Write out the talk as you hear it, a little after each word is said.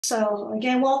So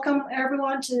again, welcome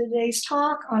everyone to today's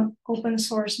talk on open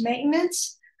source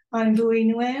maintenance. I'm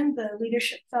Nguyen, the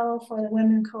Leadership Fellow for the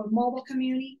Women Code Mobile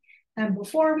community. And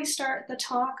before we start the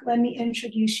talk, let me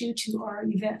introduce you to our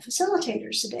event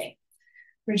facilitators today.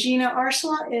 Regina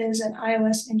Arcilla is an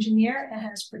iOS engineer and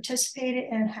has participated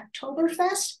in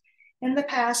Hacktoberfest in the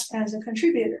past as a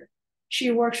contributor.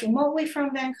 She works remotely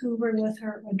from Vancouver with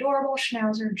her adorable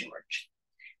Schnauzer George.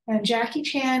 And Jackie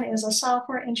Chan is a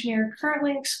software engineer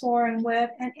currently exploring web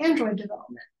and Android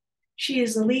development. She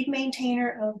is the lead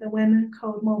maintainer of the Women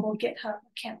Code Mobile GitHub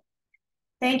account.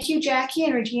 Thank you, Jackie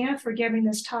and Regina, for giving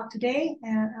this talk today,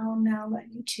 and I'll now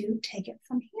let you two take it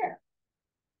from here.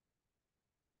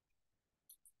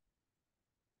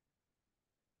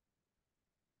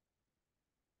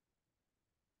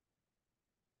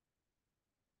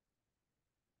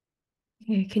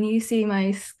 Okay, can you see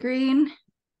my screen?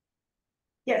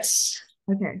 Yes.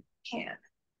 Okay. Can.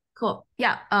 Cool.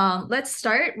 Yeah, let's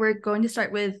start. We're going to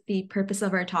start with the purpose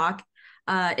of our talk.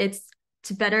 It's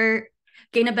to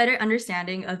gain a better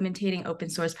understanding of maintaining open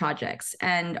source projects.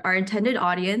 And our intended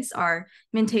audience are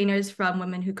maintainers from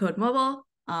Women Who Code Mobile,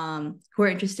 who are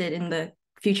interested in the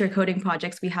future coding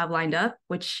projects we have lined up,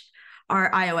 which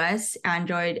are iOS,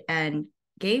 Android, and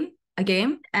a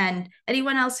game, and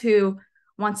anyone else who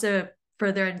wants to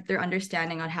further their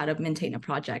understanding on how to maintain a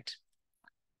project.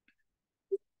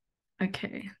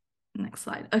 Okay, next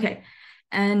slide. Okay,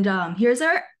 and here's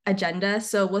our agenda.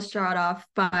 So we'll start off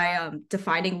by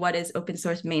defining what is open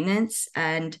source maintenance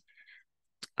and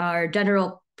our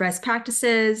general best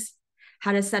practices,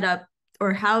 how to set up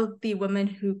or how the Women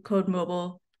Who Code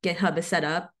Mobile GitHub is set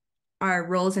up, our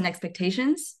roles and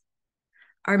expectations,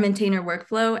 our maintainer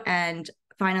workflow, and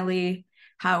finally,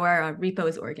 how our repo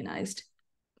is organized.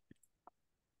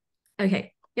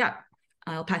 Okay, yeah,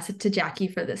 I'll pass it to Jackie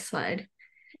for this slide.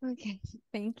 Okay,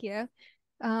 thank you.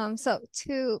 So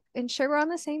to ensure we're on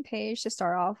the same page to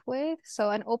start off with, so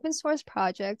an open source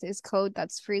project is code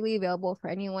that's freely available for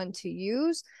anyone to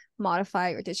use,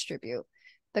 modify, or distribute.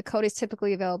 The code is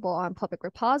typically available on public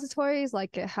repositories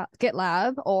like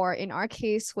GitLab, or in our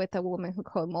case with the Women Who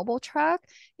Code Mobile track,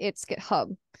 it's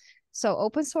GitHub. So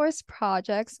open source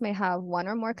projects may have one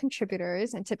or more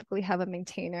contributors and typically have a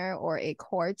maintainer or a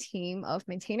core team of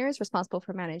maintainers responsible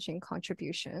for managing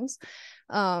contributions.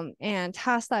 And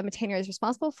tasks that a maintainer is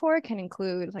responsible for can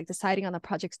include like deciding on the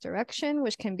project's direction,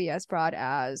 which can be as broad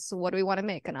as what do we want to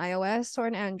make, an iOS or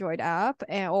an Android app,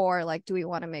 or like do we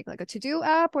want to make like a to-do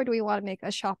app, or do we want to make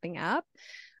a shopping app?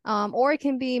 Or it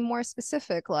can be more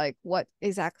specific, like what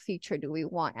exact feature do we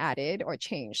want added or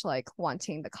changed, like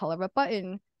wanting the color of a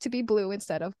button to be blue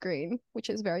instead of green, which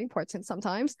is very important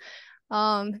sometimes.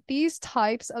 These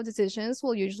types of decisions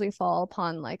will usually fall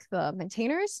upon like the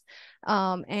maintainers,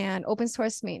 and open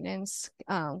source maintenance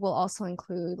will also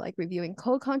include like reviewing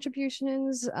code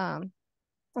contributions, and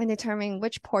determining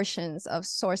which portions of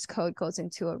source code goes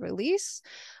into a release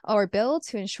or build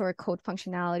to ensure code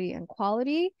functionality and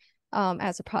quality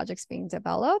as the project's being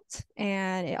developed.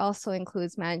 And it also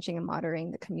includes managing and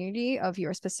monitoring the community of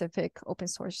your specific open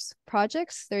source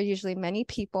projects. There are usually many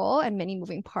people and many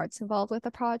moving parts involved with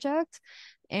the project.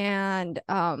 And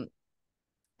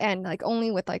like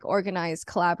only with like organized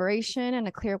collaboration and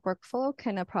a clear workflow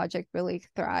can a project really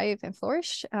thrive and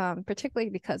flourish, particularly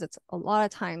because it's a lot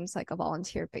of times like a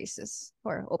volunteer basis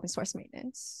for open source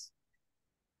maintenance.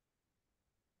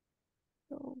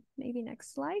 So maybe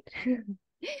next slide.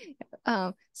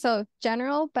 So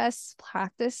general best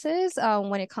practices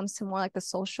when it comes to more like the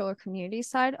social or community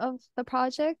side of the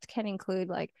project can include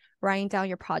like writing down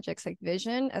your project's like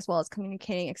vision, as well as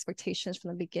communicating expectations from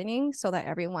the beginning so that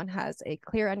everyone has a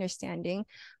clear understanding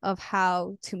of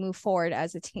how to move forward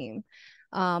as a team.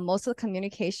 Most of the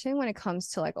communication when it comes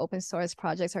to like open source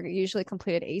projects are usually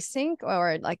completed async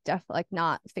or like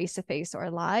not face-to-face or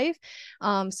live.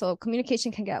 So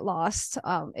communication can get lost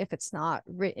if it's not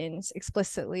written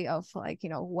explicitly of like, you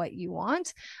know, what you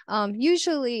want.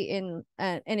 Usually and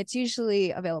it's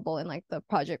usually available in like the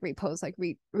project repos, like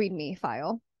readme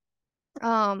file.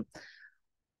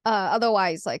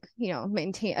 Otherwise, like, you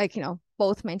know,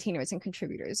 both maintainers and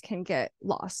contributors can get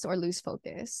lost or lose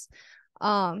focus.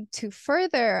 To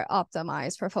further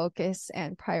optimize for focus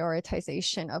and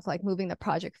prioritization of like moving the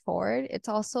project forward, it's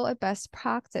also a best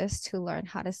practice to learn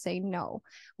how to say no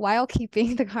while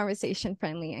keeping the conversation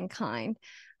friendly and kind.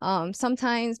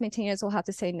 Sometimes maintainers will have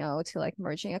to say no to like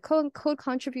merging a code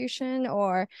contribution,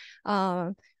 or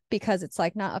because it's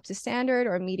like not up to standard,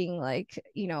 or meeting like,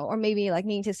 you know, or maybe like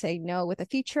needing to say no with a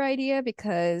feature idea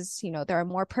because, you know, there are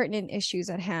more pertinent issues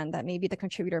at hand that maybe the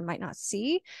contributor might not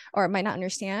see or might not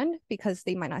understand because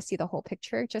they might not see the whole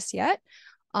picture just yet.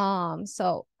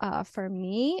 For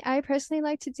me, I personally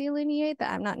like to delineate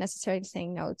that I'm not necessarily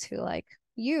saying no to like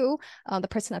you, the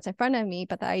person that's in front of me,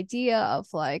 but the idea of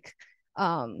like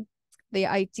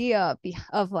like,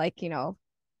 you know,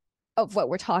 of what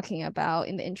we're talking about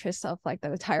in the interest of like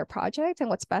the entire project and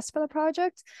what's best for the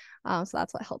project. So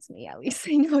that's what helps me at least,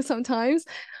 you know, sometimes.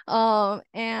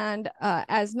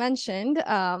 As mentioned,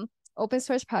 open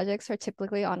source projects are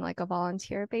typically on like a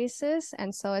volunteer basis,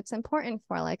 and so it's important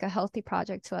for like a healthy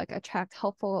project to like attract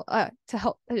helpful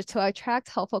to attract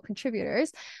helpful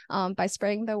contributors by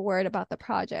spreading the word about the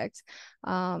project.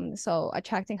 So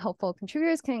attracting helpful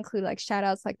contributors can include like shout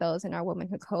outs like those in our Women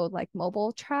Who Code like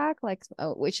mobile track, like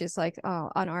which is like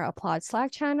on our Applaud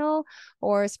Slack channel,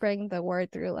 or spreading the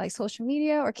word through like social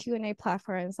media or Q&A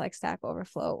platforms like Stack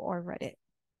Overflow or Reddit.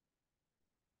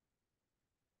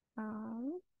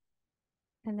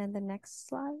 And then the next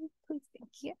slide, please.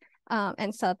 Thank you.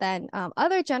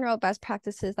 Other general best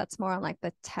practices that's more on like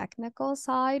the technical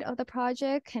side of the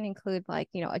project can include like,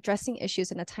 you know, addressing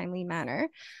issues in a timely manner.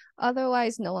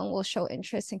 Otherwise, no one will show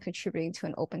interest in contributing to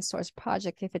an open source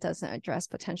project if it doesn't address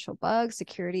potential bugs,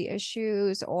 security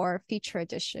issues, or feature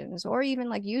additions, or even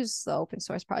like use the open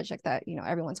source project that, you know,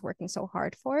 everyone's working so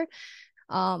hard for.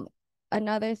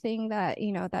 Another thing that,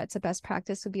 you know, that's a best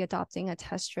practice would be adopting a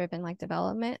test-driven like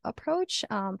development approach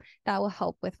that will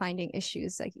help with finding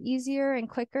issues like easier and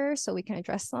quicker so we can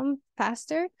address them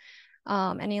faster.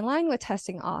 And in line with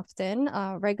testing often,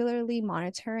 regularly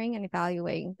monitoring and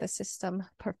evaluating the system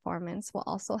performance will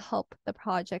also help the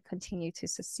project continue to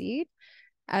succeed.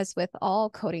 As with all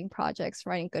coding projects,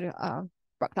 writing good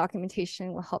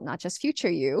documentation will help not just future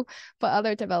you, but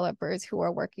other developers who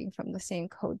are working from the same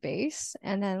code base.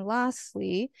 And then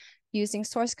lastly, using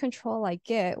source control like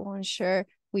Git will ensure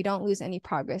we don't lose any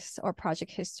progress or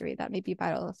project history that may be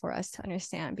vital for us to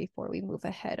understand before we move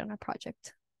ahead on a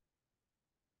project.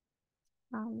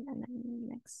 And then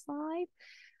next slide.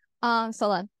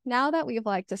 So now that we've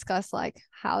like discussed like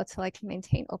how to like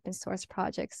maintain open source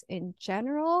projects in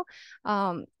general,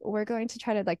 we're going to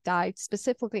try to like dive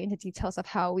specifically into details of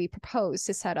how we propose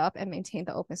to set up and maintain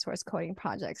the open source coding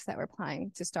projects that we're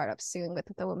planning to start up soon with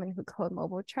the Women Who Code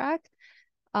mobile track.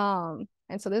 And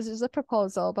so this is a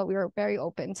proposal, but we were very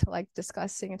open to like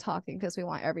discussing and talking because we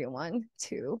want everyone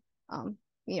to,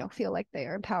 you know, feel like they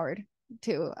are empowered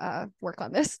to work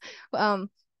on this.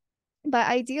 But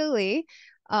ideally,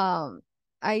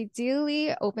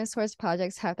 open source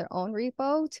projects have their own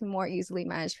repo to more easily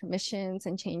manage permissions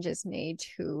and changes made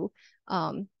to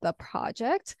the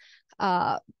project.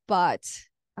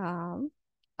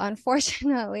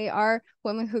 Unfortunately, our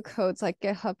Women Who Codes like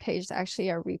GitHub page is actually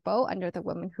a repo under the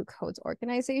Women Who Codes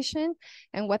organization.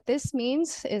 And what this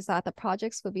means is that the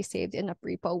projects will be saved in a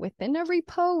repo within a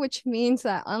repo, which means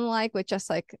that unlike with just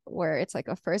like where it's like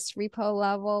a first repo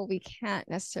level, we can't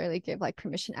necessarily give like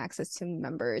permission access to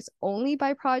members only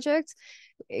by project.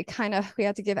 We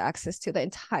have to give access to the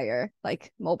entire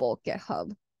like mobile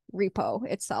GitHub repo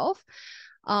itself.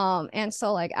 And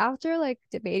so like after like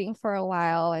debating for a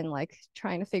while and like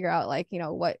trying to figure out like, you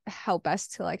know, how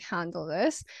best to like handle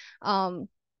this,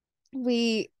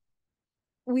 we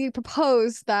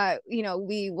propose that, you know,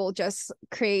 we will just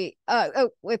create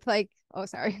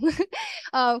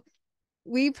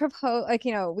we propose like,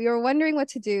 you know, we were wondering what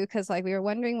to do because like we were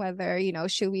wondering whether, you know,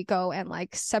 should we go and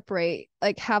like separate,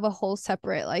 like have a whole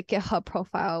separate like GitHub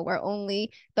profile where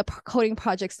only the coding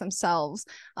projects themselves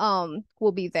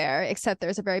will be there, except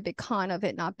there's a very big con of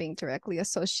it not being directly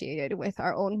associated with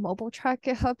our own mobile track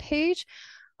GitHub page.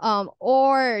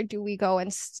 Or do we go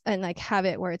and like have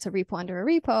it where it's a repo under a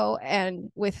repo,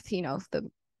 and with, you know, the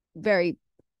very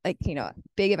like, you know,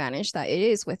 big advantage that it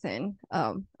is within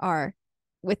our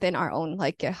own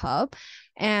like GitHub.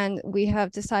 And we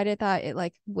have decided that it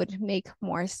like would make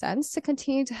more sense to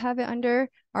continue to have it under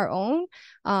our own,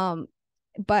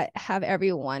 but have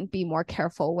everyone be more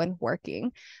careful when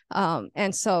working.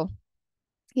 And so,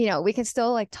 you know, we can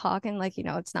still like talk and like, you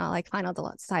know, it's not like final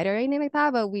decide or anything like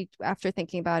that, but we, after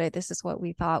thinking about it, this is what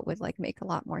we thought would like make a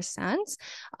lot more sense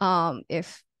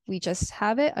if we just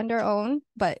have it under our own,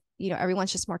 but you know,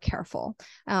 everyone's just more careful,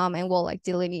 and we'll like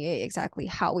delineate exactly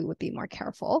how we would be more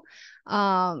careful.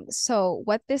 So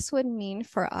what this would mean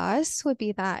for us would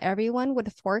be that everyone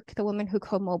would fork the Women Who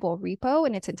Code mobile repo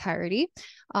in its entirety,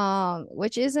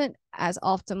 which isn't as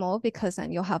optimal because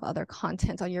then you'll have other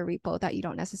content on your repo that you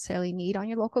don't necessarily need on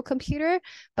your local computer.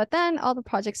 But then all the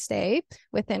projects stay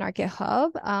within our GitHub,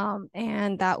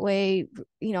 and that way,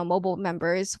 you know, mobile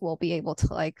members will be able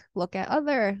to like look at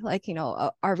other like, you know,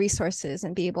 our resources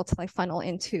and be able to like funnel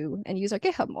into and use our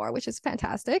GitHub more, which is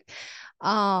fantastic.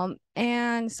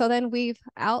 And so then we've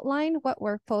outlined what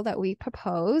workflow that we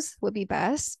propose would be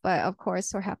best, but of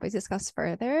course we're happy to discuss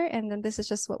further. And then this is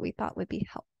just what we thought would be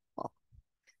helpful.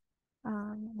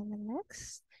 And then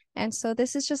next. And so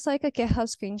this is just like a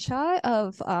GitHub screenshot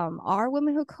of our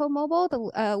Women Who Code Mobile.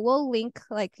 We'll link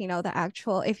like, you know, the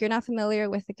actual, if you're not familiar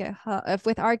with the GitHub,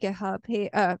 with our GitHub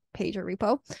page or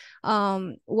repo,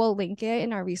 we'll link it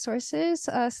in our resources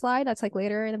slide. That's like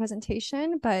later in the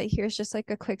presentation, but here's just like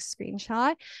a quick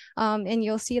screenshot. And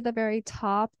you'll see at the very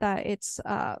top that it's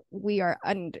we are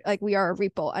a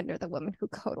repo under the Women Who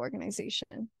Code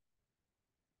organization.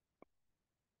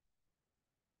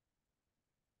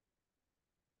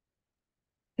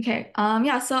 Okay,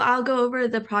 yeah, so I'll go over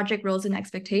the project roles and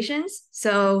expectations.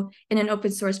 So in an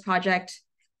open source project,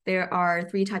 there are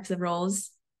 3 types of roles,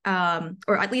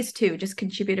 or at least 2, just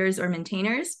contributors or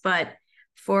maintainers. But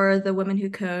for the Women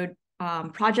Who Code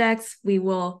projects, we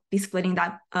will be splitting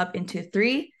that up into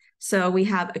 3. So we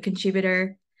have a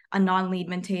contributor, a non-lead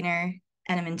maintainer,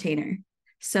 and a maintainer.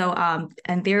 So,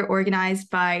 and they're organized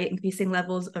by increasing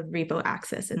levels of repo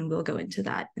access, and we'll go into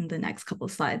that in the next couple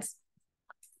of slides.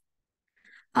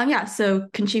 Yeah, so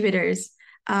contributors,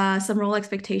 some role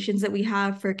expectations that we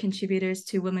have for contributors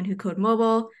to Women Who Code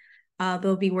Mobile.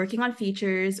 They'll be working on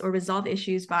features or resolve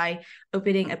issues by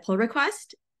opening a pull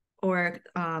request, or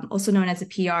also known as a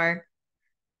PR.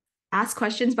 Ask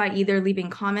questions by either leaving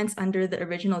comments under the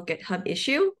original GitHub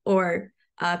issue or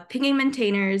pinging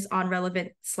maintainers on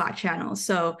relevant Slack channels.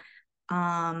 So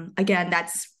again,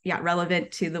 that's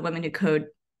relevant to the Women Who Code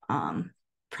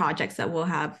projects that we'll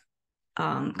have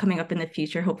coming up in the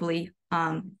future. Hopefully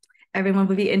everyone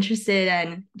will be interested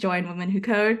and join Women Who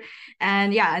Code.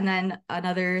 And then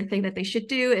another thing that they should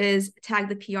do is tag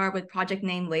the PR with project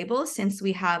name labels. Since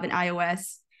we have an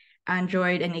iOS,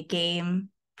 Android, and a game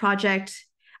project,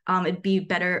 it'd be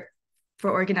better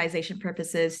for organization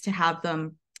purposes to have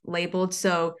them labeled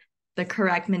so the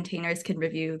correct maintainers can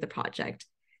review the project.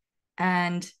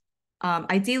 And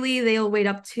ideally, they'll wait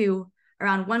up to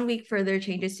around 1 week for their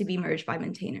changes to be merged by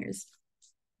maintainers.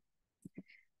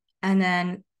 And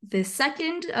then the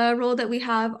second role that we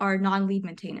have are non-lead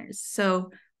maintainers. So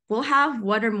we'll have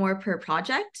 1 or more per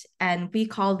project, and we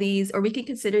call these, or we can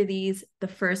consider these, the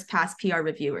first pass PR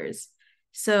reviewers.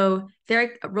 So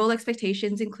their role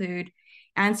expectations include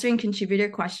answering contributor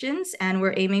questions, and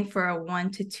we're aiming for a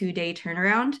 1 to 2 day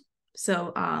turnaround.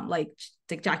 So like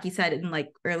Jackie said in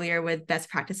like earlier with best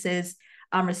practices,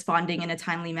 responding in a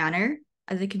timely manner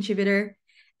as a contributor,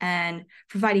 and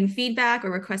providing feedback or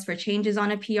requests for changes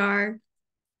on a PR,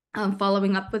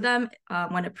 following up with them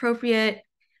when appropriate,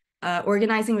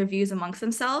 organizing reviews amongst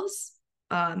themselves.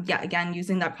 Again,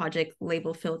 using that project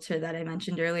label filter that I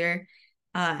mentioned earlier,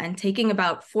 and taking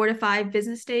about 4 to 5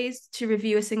 business days to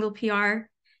review a single PR,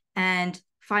 and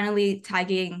finally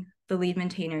tagging the lead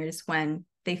maintainers when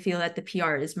they feel that the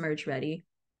PR is merge ready.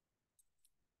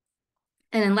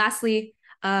 And then lastly,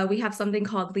 we have something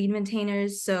called lead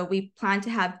maintainers. So we plan to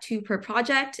have 2 per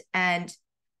project, and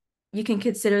you can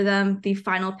consider them the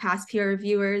final pass PR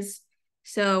reviewers.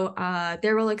 So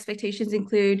their role expectations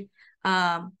include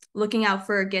looking out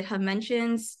for GitHub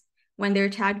mentions when they're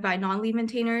tagged by non-lead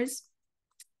maintainers,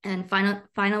 and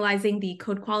finalizing the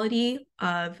code quality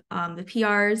of the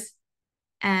PRs,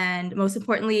 and most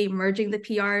importantly, merging the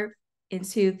PR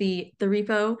into the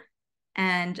repo,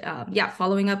 and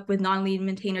following up with non-lead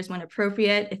maintainers when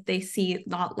appropriate if they see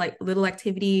not like little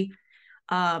activity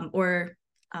or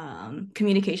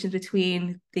communications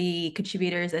between the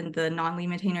contributors and the non-lead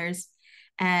maintainers.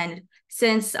 And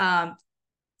since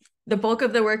the bulk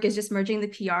of the work is just merging the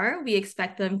PR, we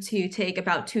expect them to take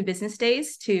about 2 business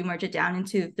days to merge it down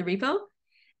into the repo.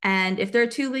 And if there are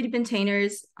 2 lead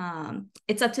maintainers,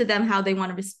 it's up to them how they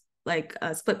want to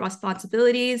split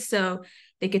responsibilities. So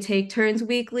they could take turns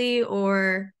weekly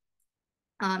or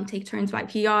take turns by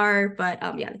PR, but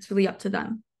it's really up to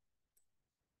them.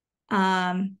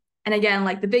 And again,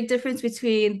 like the big difference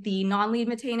between the non-lead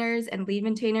maintainers and lead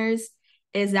maintainers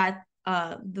is that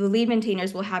the lead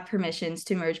maintainers will have permissions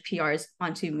to merge PRs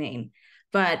onto main,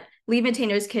 but lead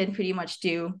maintainers can pretty much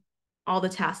do all the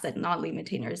tasks that non-lead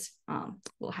maintainers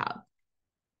will have.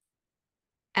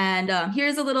 And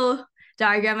here's a little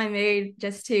diagram I made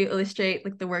just to illustrate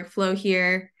like the workflow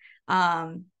here.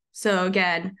 So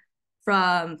again,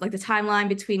 from like the timeline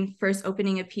between first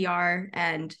opening a PR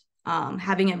and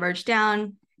having it merged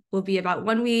down will be about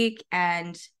 1 week,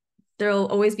 and there'll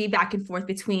always be back and forth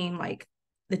between like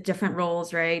the different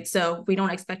roles, right? So we don't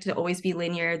expect it to always be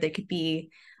linear. There could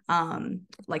be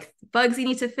like bugs you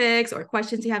need to fix or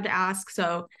questions you have to ask.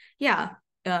 So yeah,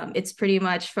 it's pretty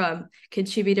much from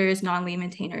contributors, non-lead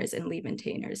maintainers, and lead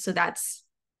maintainers. So that's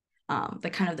the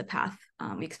kind of the path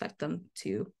we expect them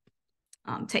to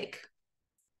take.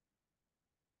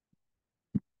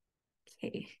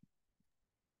 Okay.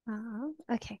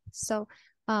 Okay, so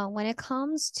when it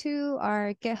comes to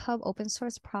our GitHub open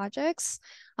source projects,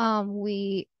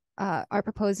 we are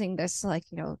proposing this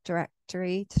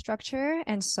directory structure.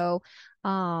 And so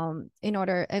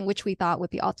in which we thought would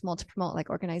be optimal to promote like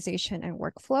organization and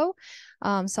workflow.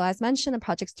 So as mentioned, the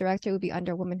project's directory would be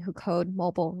under Women Who Code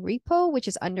Mobile repo, which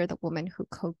is under the Women Who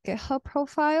Code GitHub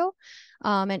profile.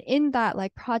 And in that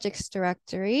like projects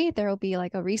directory, there will be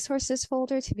like a resources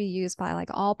folder to be used by like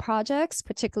all projects,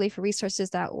 particularly for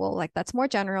resources that will that's more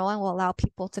general and will allow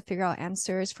people to figure out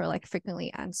answers for like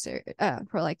frequently answered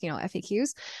for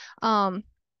FAQs.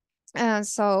 And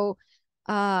so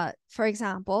for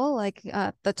example,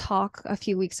 the talk a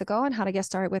few weeks ago on how to get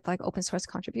started with like open source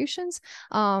contributions,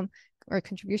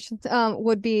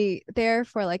 would be there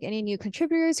for like any new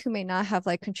contributors who may not have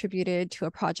like contributed to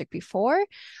a project before.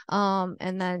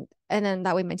 And then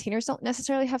that way maintainers don't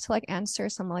necessarily have to like answer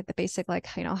some like the basic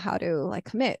how to like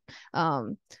commit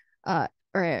or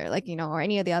or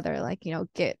any of the other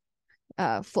Git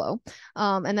flow.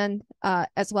 And then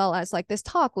as well as like this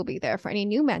talk will be there for any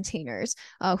new maintainers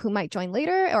who might join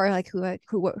later or like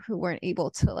who weren't able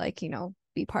to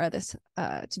be part of this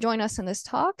to join us in this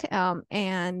talk,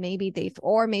 and maybe they've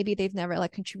never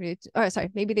contributed, or sorry,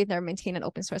 maybe they've never maintained an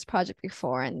open source project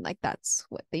before, and that's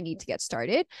what they need to get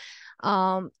started.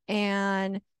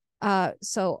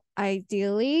 So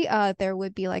ideally there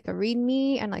would be like a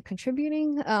README and like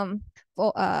contributing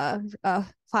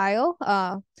file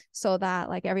so that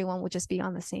like everyone would just be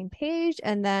on the same page.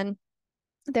 And then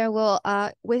there will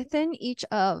within each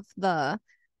of the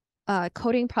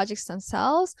coding projects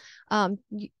themselves,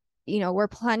 we're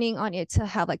planning on it to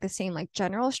have like the same like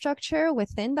general structure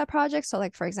within the project. So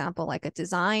like, for example, like a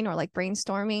design or like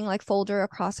brainstorming like folder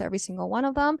across every single one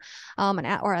of them,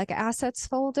 or like an assets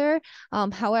folder.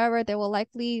 However, there will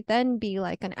likely then be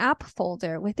like an app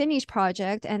folder within each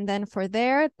project. And then for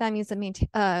there, that means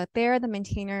the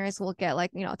maintainers will get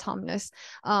autonomous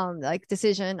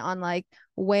decision on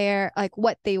where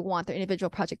what they want their individual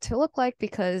project to look like,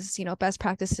 because best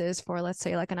practices for, let's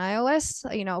say, like an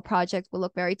iOS project will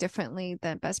look very differently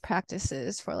than best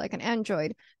practices for like an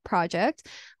Android project.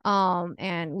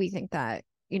 And we think that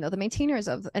the maintainers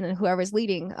and then whoever's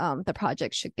leading the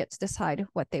project should get to decide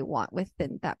what they want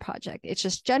within that project. It's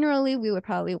just generally we would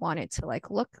probably want it to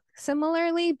look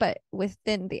similarly, but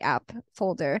within the app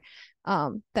folder,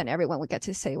 then everyone would get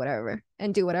to say whatever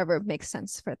and do whatever makes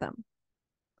sense for them.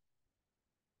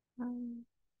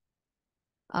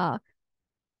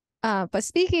 But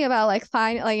speaking about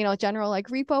general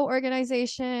repo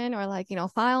organization or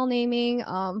file naming,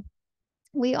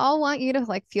 we all want you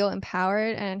to feel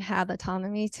empowered and have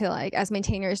autonomy to as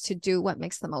maintainers to do what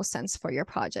makes the most sense for your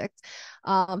project.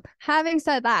 Having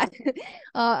said that,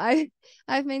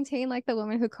 I've maintained the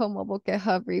Women Who Code Mobile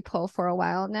GitHub repo for a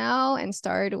while now, and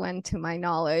started when, to my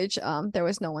knowledge, there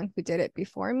was no one who did it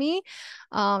before me.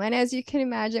 And as you can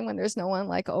imagine, when there's no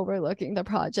one overlooking the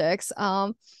projects,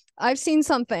 I've seen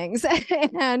some things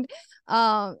and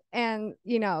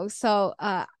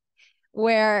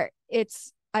where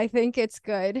I think it's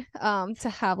good to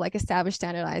have established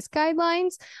standardized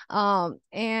guidelines,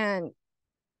 and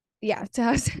yeah, to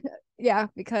have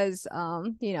because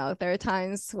there are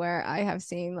times where I have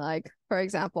seen for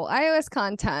example, iOS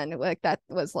content that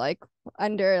was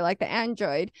under the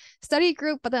Android study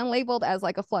group, but then labeled as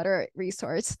a Flutter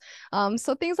resource.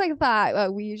 So things like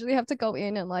that, we usually have to go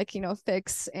in and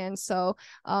fix. And so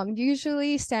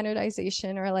usually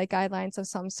standardization or guidelines of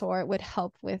some sort would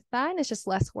help with that. And it's just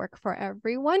less work for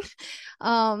everyone.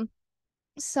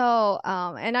 So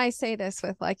and I say this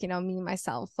with me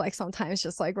myself, sometimes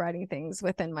just writing things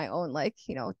within my own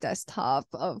desktop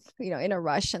of in a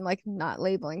rush and not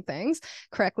labeling things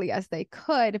correctly as they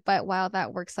could. But while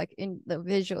that works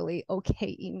individually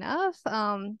okay enough,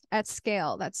 at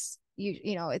scale, that's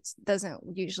it doesn't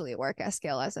usually work at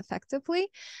scale as effectively.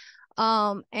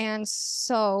 And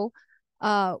so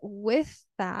with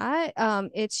that,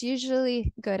 it's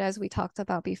usually good, as we talked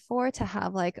about before, to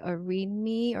have a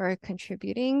README or a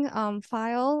contributing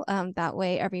file. That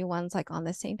way everyone's on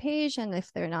the same page, and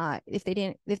if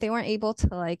they weren't able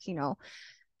to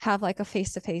have a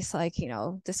face-to-face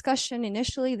discussion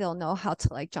initially, they'll know how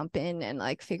to jump in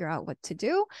and figure out what to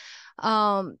do.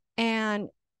 And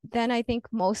then I think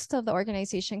most of the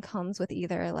organization comes with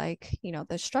either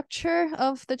the structure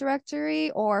of the directory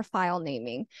or file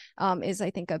naming is I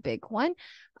think a big one.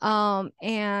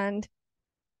 And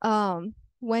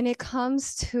when it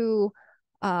comes to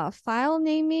file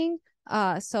naming.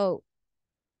 So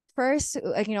first,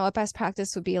 like, a best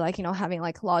practice would be like, having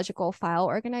like logical file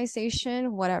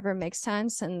organization, whatever makes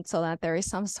sense. And so that there is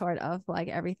some sort of like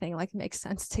everything like makes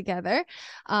sense together.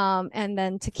 And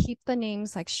then to keep the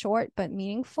names like short but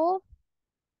meaningful.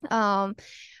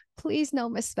 Please no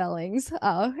misspellings,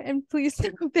 and please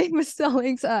no big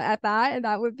misspellings at that, and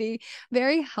that would be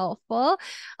very helpful.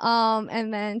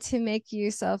 And then to make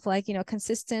use of like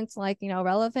consistent like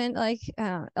relevant like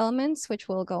elements, which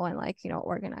will go and like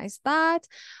organize that.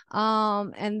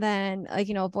 And then like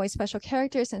avoid special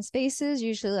characters and spaces.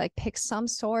 Usually like pick some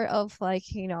sort of like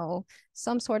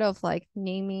some sort of like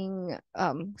naming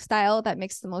style that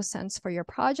makes the most sense for your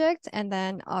project, and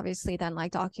then obviously then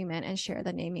like document and share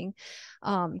the naming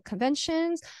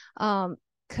conventions.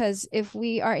 Because if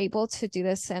we are able to do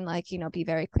this and like be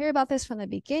very clear about this from the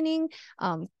beginning,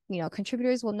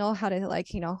 contributors will know how to like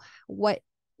what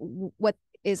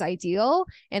is ideal,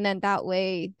 and then that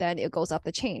way then it goes up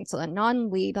the chain, so the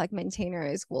non-lead like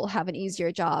maintainers will have an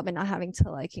easier job and not having to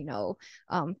like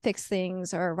fix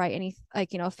things or write any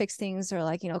like fix things or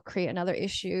like create another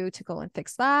issue to go and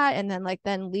fix that, and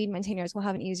then lead maintainers will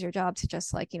have an easier job to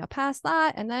just like pass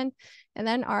that, and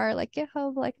then our like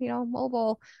GitHub like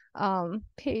mobile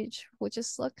page would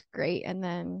just look great, and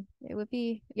then it would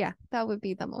be, yeah, that would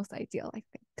be the most ideal, I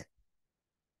think.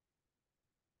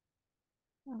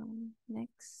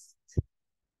 Next.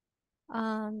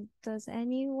 Does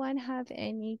anyone have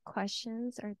any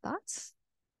questions or thoughts?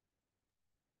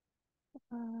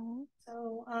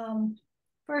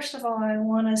 First of all, I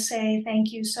want to say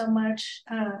thank you so much,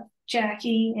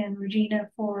 Jackie and Regina,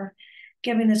 for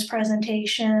giving this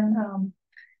presentation.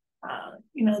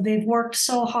 They've worked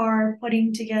so hard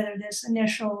putting together this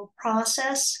initial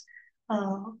process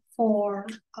for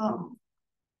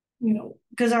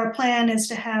because our plan is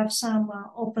to have some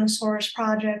open source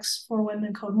projects for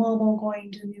Women Code Mobile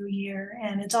going to the new year.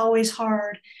 And it's always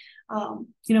hard,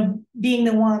 being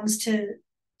the ones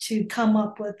to come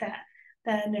up with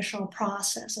that initial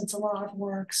process. It's a lot of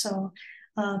work. So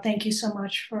thank you so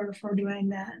much for doing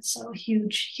that. So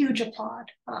huge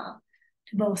applaud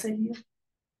to both of you.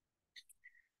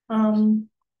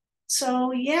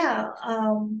 So yeah,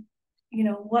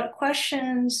 what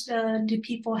questions do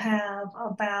people have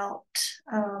about,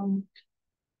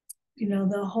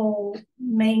 the whole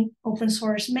open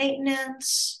source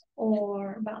maintenance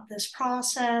or about this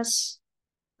process?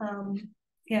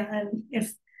 Yeah, and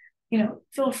if,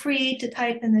 feel free to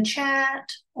type in the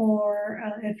chat, or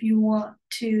if you want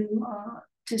to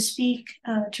speak,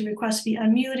 to request to be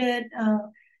unmuted,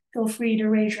 feel free to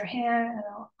raise your hand and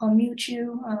I'll mute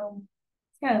you.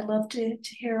 Yeah, I'd love to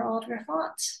hear all of your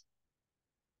thoughts.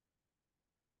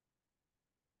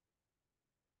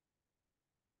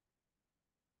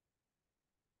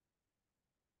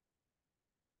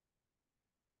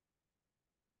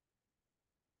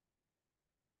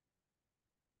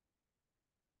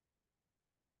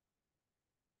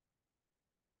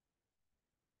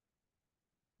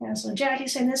 Yeah, so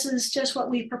Jackie's saying this is just what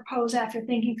we propose after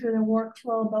thinking through the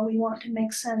workflow, but we want to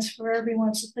make sense for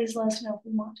everyone. So please let us know if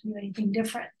we want to do anything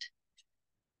different.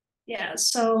 Yeah,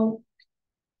 so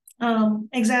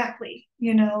exactly.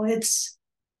 It's,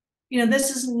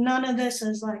 none of this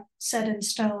is like set in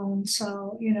stone.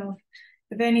 So,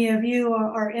 if any of you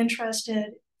are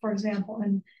interested, for example,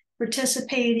 in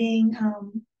participating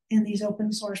in these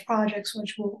open source projects,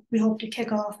 which we hope to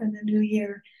kick off in the new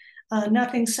year,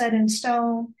 nothing's set in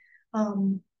stone.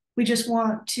 We just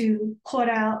want to put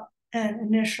out an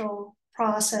initial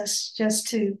process just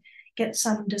to get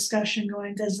some discussion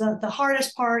going, because the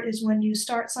hardest part is when you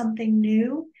start something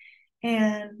new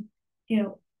and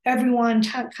everyone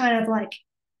kind of like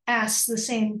asks the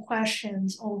same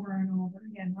questions over and over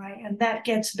again, right? And that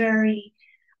gets very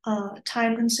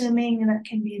time consuming, and that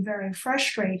can be very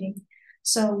frustrating.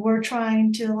 So we're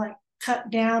trying to like cut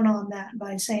down on that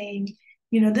by saying,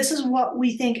 this is what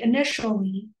we think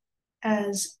initially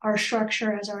as our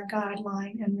structure, as our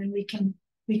guideline, and then we can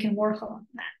work on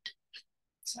that.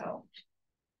 So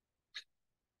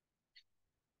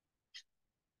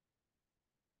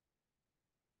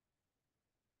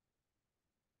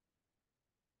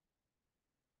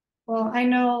well, I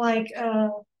know, like,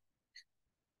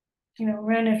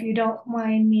 Ren, if you don't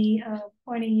mind me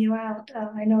pointing you out,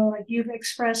 I know like you've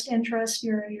expressed interest,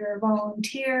 you're a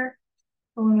volunteer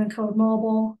for Women Code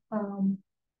Mobile.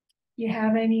 You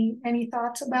have any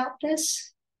thoughts about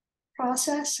this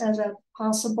process as a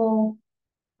possible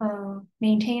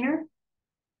maintainer?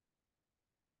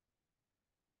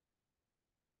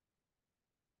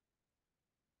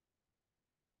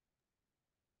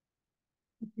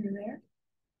 If you're there.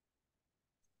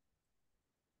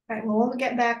 All right, well, we'll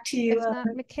get back to you. If not,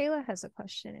 Michaela has a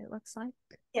question, it looks like.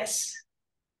 Yes.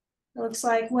 It looks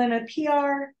like when a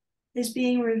PR is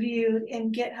being reviewed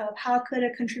in GitHub, how could a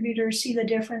contributor see the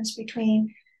difference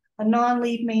between a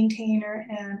non-lead maintainer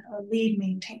and a lead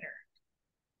maintainer?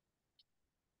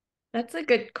 That's a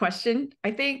good question.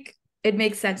 I think it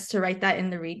makes sense to write that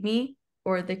in the README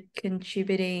or the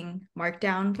contributing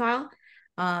markdown file.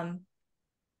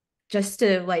 Just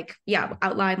to like, yeah,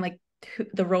 outline like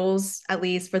the roles at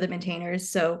least for the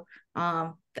maintainers. So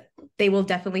they will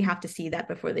definitely have to see that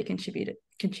before they contribute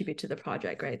to the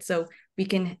project, right? So we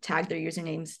can tag their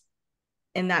usernames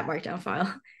in that markdown file.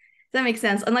 Does that make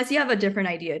sense? Unless you have a different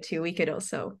idea too, we could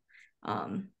also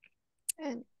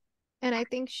and I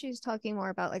think she's talking more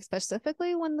about like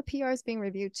specifically when the PR is being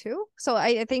reviewed too. So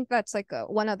I think that's like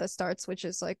one of the starts, which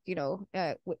is like, you know,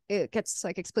 it gets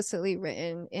like explicitly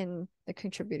written in the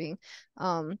contributing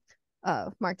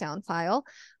markdown file.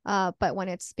 But when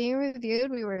it's being reviewed,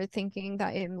 we were thinking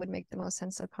that it would make the most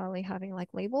sense of probably having like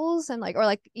labels and like, or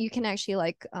like you can actually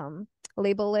like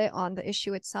label it on the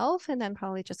issue itself and then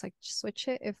probably just like switch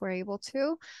it if we're able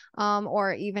to,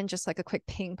 or even just like a quick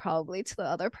ping probably to the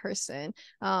other person.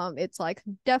 It's like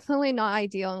definitely not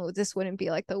ideal, and this wouldn't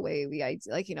be like the way we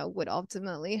like, you know, would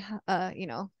ultimately you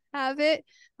know, have it,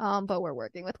 but we're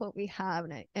working with what we have,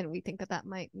 and we think that that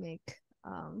might make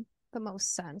the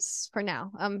most sense for now.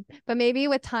 But maybe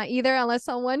with time, either unless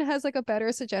someone has like a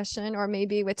better suggestion, or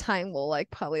maybe with time we'll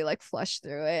like probably like flush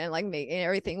through it and like make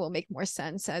everything will make more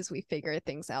sense as we figure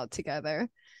things out together.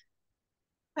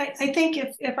 I think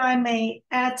if I may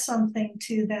add something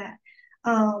to that,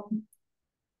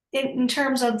 in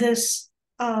terms of this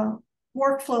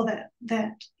workflow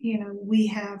that you know we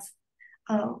have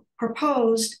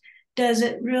proposed, does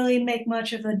it really make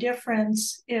much of a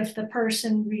difference if the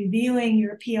person reviewing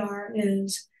your PR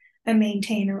is a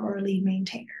maintainer or a lead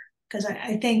maintainer? Because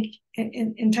I think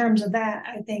in terms of that,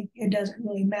 I think it doesn't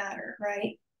really matter,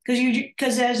 right?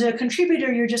 Because as a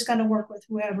contributor, you're just going to work with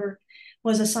whoever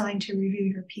was assigned to review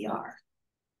your PR.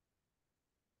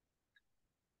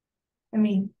 I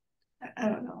mean, I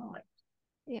don't know. Like,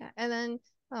 yeah, and then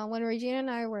when Regina and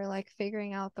I were like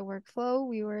figuring out the workflow,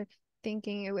 we were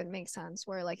thinking it would make sense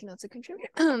where like, you know, it's a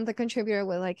contributor the contributor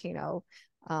would like, you know,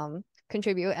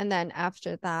 contribute, and then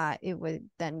after that it would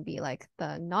then be like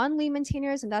the non-lead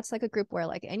maintainers, and that's like a group where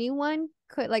like anyone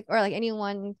could like, or like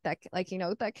anyone that like, you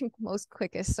know, that can most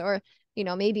quickest, or you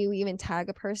know, maybe we even tag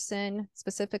a person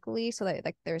specifically so that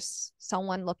like there's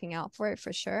someone looking out for it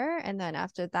for sure. And then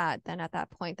after that, then at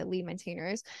that point the lead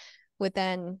maintainers would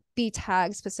then be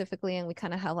tagged specifically, and we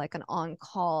kind of have like an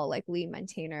on-call like lead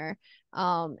maintainer,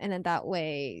 and then that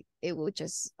way it will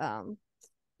just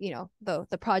you know,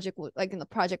 the project will like in the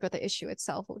project or the issue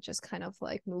itself will just kind of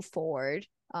like move forward.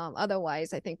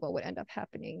 Otherwise I think what would end up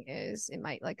happening is it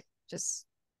might like just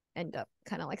end up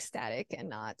kind of like static and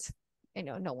not, you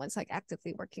know, no one's like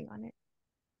actively working on it.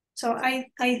 so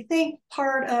I think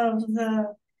part of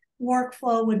the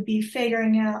workflow would be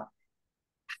figuring out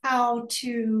how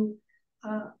to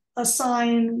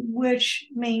assign which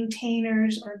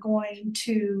maintainers are going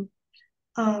to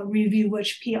review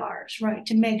which PRs, right?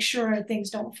 To make sure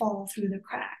things don't fall through the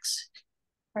cracks,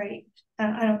 right?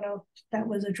 I don't know if that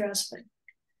was addressed, but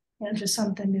you know, just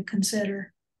something to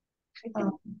consider.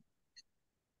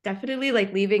 Definitely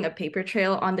like leaving a paper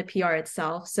trail on the PR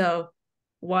itself. So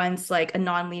once like a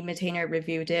non-lead maintainer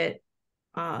reviewed it,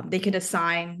 they could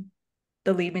assign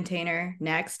the lead maintainer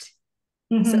next.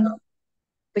 Mm-hmm. So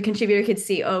the contributor could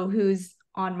see, oh, who's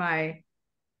on my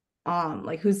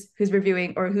like who's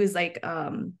reviewing, or who's like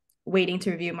waiting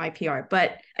to review my PR.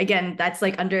 But again, that's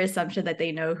like under assumption that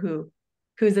they know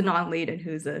who's a non-lead and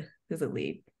who's a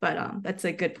lead. But that's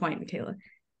a good point, Michaela.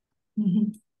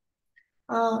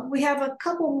 Mm-hmm. We have a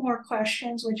couple more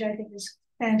questions, which I think is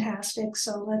fantastic.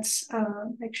 So let's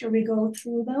make sure we go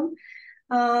through them.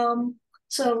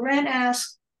 So Ren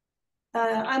asked,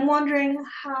 I'm wondering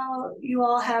how you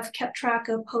all have kept track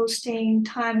of posting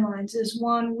timelines. Is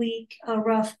 1 week a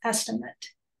rough estimate?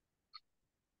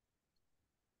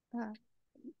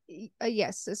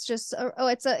 Yes, it's just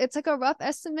it's like a rough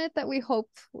estimate that we hope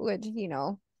would, you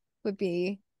know, would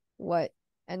be what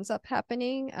ends up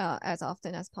happening as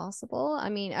often as possible. I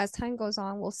mean, as time goes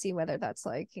on, we'll see whether that's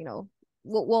like, you know,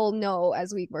 we'll know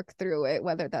as we work through it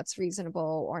whether that's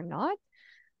reasonable or not.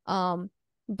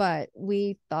 But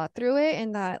we thought through it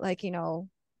in that, like, you know,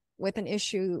 with an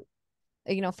issue,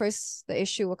 you know, first the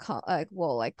issue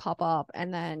will like pop up,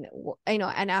 and then you know,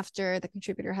 and after the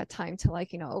contributor had time to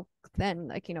like, you know, then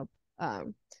like, you know,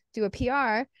 do a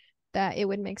PR, that it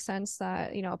would make sense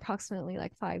that, approximately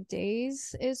like 5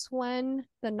 days is when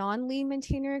the non-lead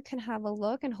maintainer can have a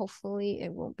look, and hopefully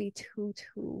it won't be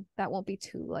that won't be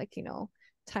too like,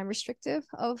 time restrictive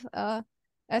of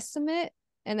estimate.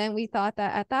 And then we thought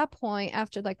that at that point,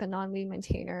 after like the non-lead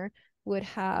maintainer would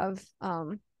have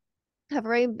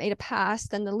already made a pass,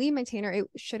 then the lead maintainer, it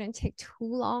shouldn't take too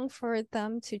long for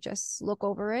them to just look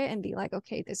over it and be like,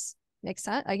 okay, this makes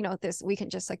sense. This, we can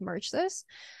just like merge this.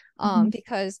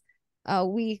 Because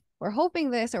we were hoping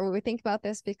this, or we would think about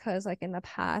this because like in the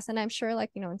past, and I'm sure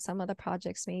like, in some of the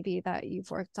projects maybe that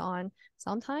you've worked on,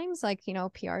 sometimes like,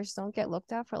 PRs don't get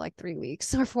looked at for like 3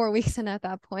 weeks or 4 weeks. And at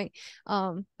that point,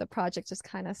 the project just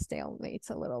kind of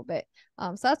stalemates a little bit.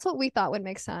 So that's what we thought would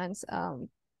make sense.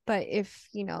 But if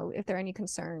there are any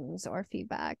concerns or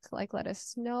feedback, like let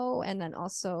us know. And then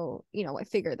also, I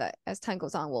figure that as time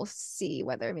goes on, we'll see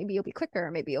whether maybe it'll be quicker,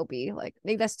 or maybe it'll be like,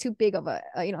 maybe that's too big of a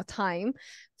time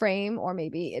frame, or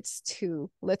maybe it's too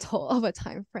little of a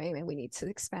time frame and we need to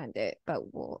expand it. But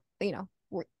we're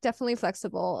definitely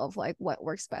flexible of like what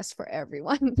works best for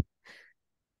everyone.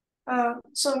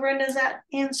 So Ren, does that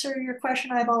answer your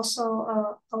question? I've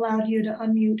also allowed you to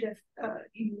unmute if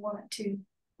you wanted to.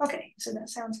 Okay, so that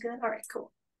sounds good. All right,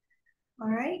 cool.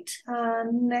 All right,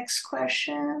 next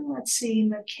question. Let's see,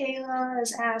 Michaela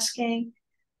is asking,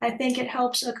 I think it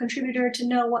helps a contributor to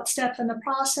know what step in the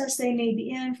process they may be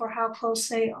in for how close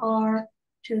they are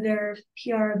to their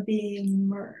PR being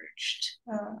merged.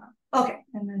 Okay,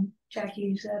 and then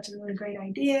Jackie said that's a really great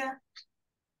idea.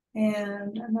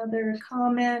 And another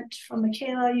comment from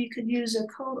Michaela, you could use a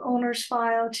code owner's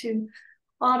file to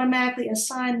automatically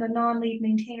assign the non-lead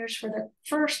maintainers for the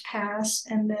first pass,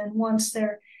 and then once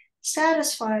they're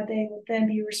satisfied, they would then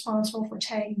be responsible for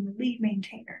tagging the lead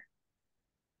maintainer.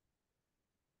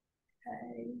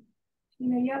 Okay,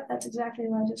 yep, that's exactly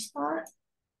what I just thought.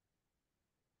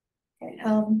 Okay,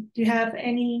 do you have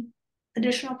any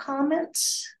additional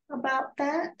comments about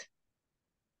that?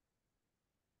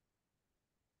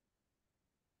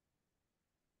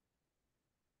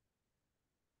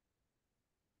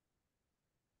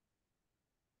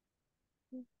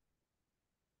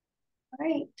 All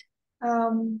right.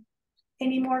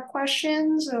 Any more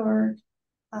questions, or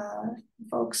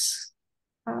folks?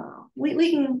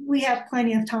 We have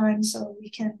plenty of time, so we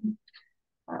can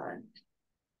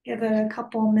give it a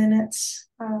couple minutes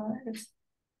if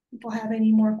people have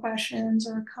any more questions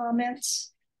or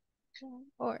comments.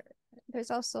 Or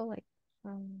there's also like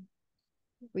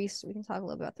we can talk a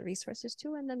little bit about the resources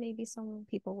too, and then maybe some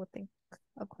people would think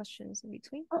of questions in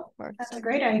between. Oh, that's a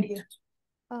great idea.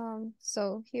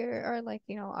 So here are like,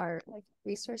 our like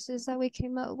resources that we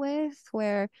came up with,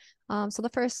 where so the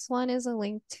first one is a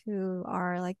link to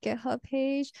our like GitHub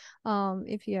page.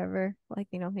 If you ever like,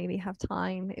 maybe have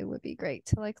time, it would be great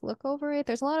to like look over it.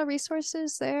 There's a lot of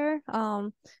resources there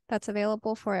that's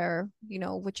available for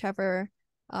whichever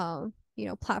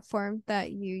platform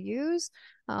that you use,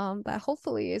 that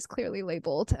hopefully is clearly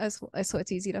labeled as so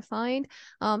it's easy to find.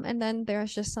 And then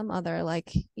there's just some other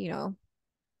like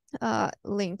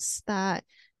links that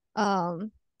that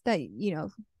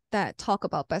talk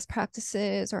about best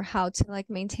practices or how to like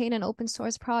maintain an open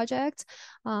source project.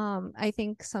 I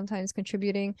think sometimes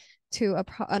contributing to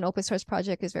an open source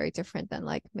project is very different than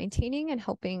like maintaining and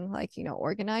helping like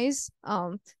organize.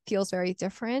 Feels very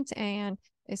different, and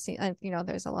it's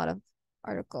there's a lot of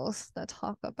articles that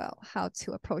talk about how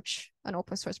to approach an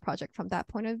open source project from that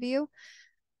point of view.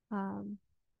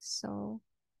 So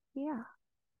yeah.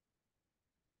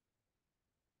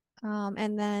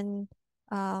 And then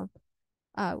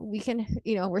we can,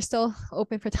 we're still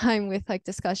open for time with like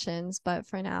discussions, but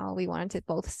for now we wanted to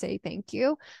both say thank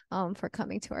you for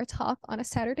coming to our talk on a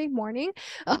Saturday morning.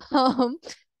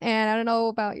 And I don't know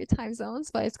about your time zones,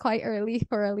 but it's quite early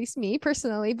for at least me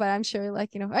personally, but I'm sure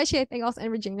like, actually I think also in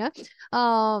Regina,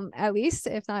 at least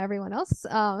if not everyone else.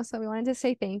 So we wanted to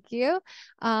say thank you.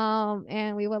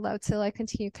 And we would love to like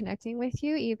continue connecting with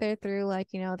you either through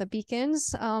like, the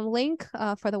Beacons link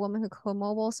for the Women Who Code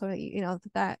Mobile. So,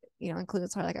 that,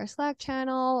 includes our Slack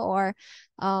channel, or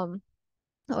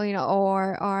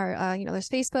or our there's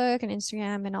Facebook and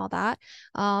Instagram and all that,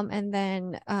 and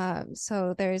then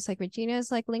so there's like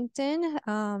Regina's like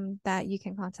LinkedIn that you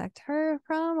can contact her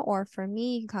from, or for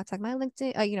me you can contact my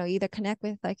LinkedIn, either connect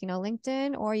with like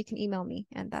LinkedIn, or you can email me,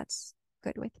 and that's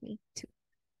good with me too.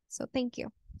 So thank you.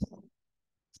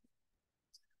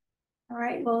 All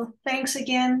right, well, thanks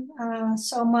again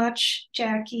so much,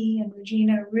 Jackie and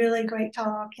Regina. Really great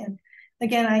talk. And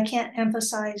again, I can't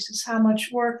emphasize just how much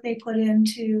work they put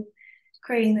into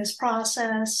creating this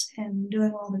process and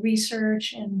doing all the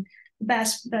research and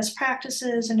best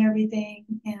practices and everything.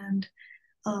 And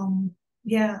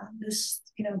yeah, this,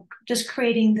 just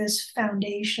creating this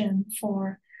foundation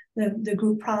for the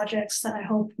group projects that I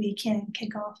hope we can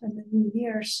kick off in the new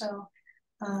year. So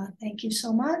thank you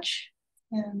so much.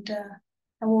 And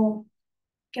I will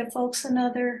give folks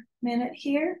another minute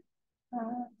here.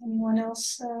 Anyone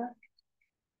else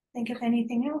think of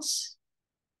anything else?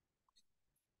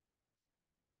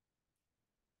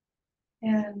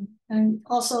 And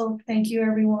also thank you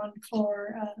everyone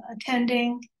for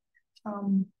attending.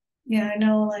 Yeah, I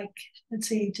know, like, let's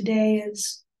see, today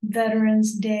is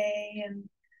Veterans Day in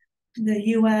the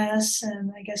US,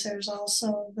 and I guess there's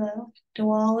also the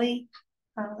Diwali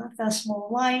Festival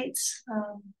of Lights.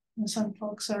 And some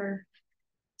folks are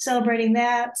celebrating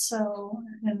that, so,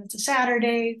 and it's a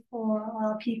Saturday for a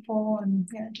lot of people, and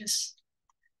yeah, just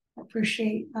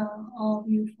appreciate all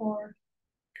of you for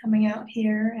coming out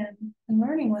here and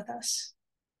learning with us.